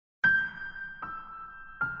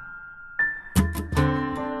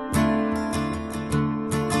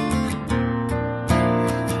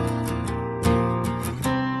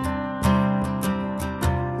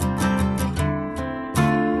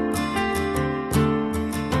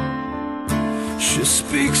She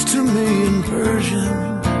speaks to me in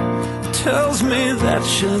Persian, tells me that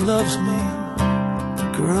she loves me, the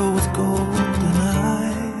girl with golden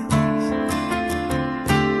eyes.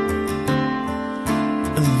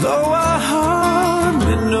 And though I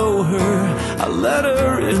hardly know her, I let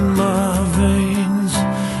her in my veins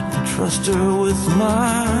and trust her with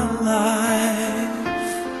my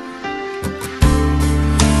life.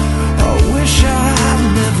 I wish I'd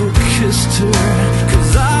never kissed her,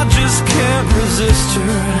 'cause I just can't resist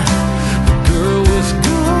her, the girl with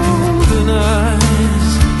golden eyes.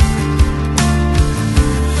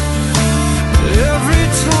 Every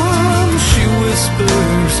time she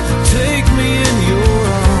whispers, take me in your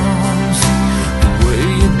arms, the way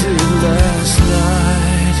you did last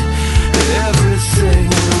night, everything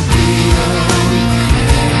will be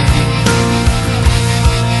okay.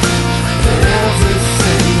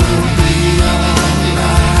 Everything will be alright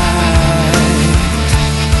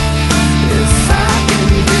if I can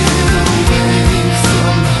get away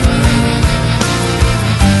from her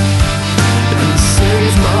and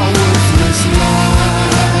save my worthless life.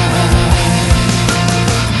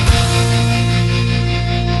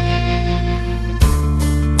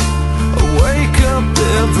 I wake up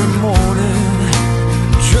every morning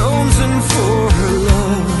jonesing for her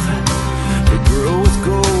love, the girl with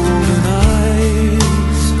golden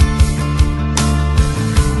eyes.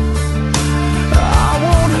 I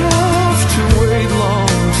won't have to wait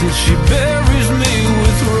long till she buries me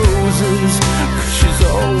with roses, 'cause she's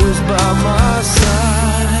always by my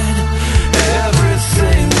side.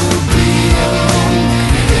 Everything will be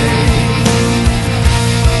okay.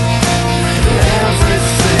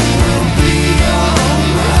 Everything will be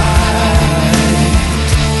alright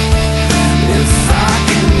if I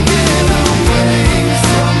can get away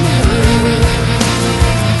from her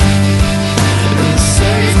and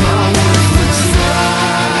save my worthless life.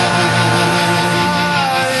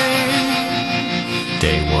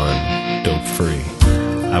 Day 1, dope free.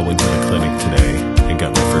 I went to the clinic today and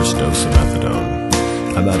got my first dose of methadone.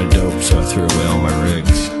 I'm out of dope, so I threw away all my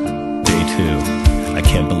rigs. Day 2, I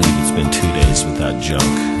can't believe it's been 2 days without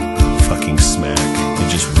junk. Fucking smack. It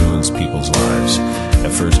just ruins people's lives.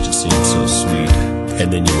 At first it seems so sweet,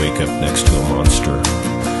 and then you wake up next to a monster.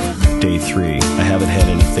 Day 3, I haven't had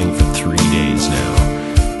anything for 3 days now.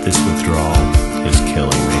 This withdrawal is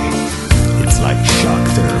killing me. It's like shock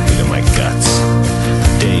therapy to my guts.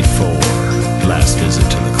 Day 4, last visit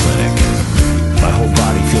to the clinic. My whole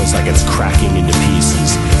body feels like it's cracking into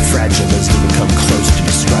pieces. Fragile as to become close to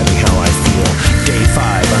describing how I feel. Day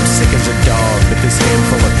 5,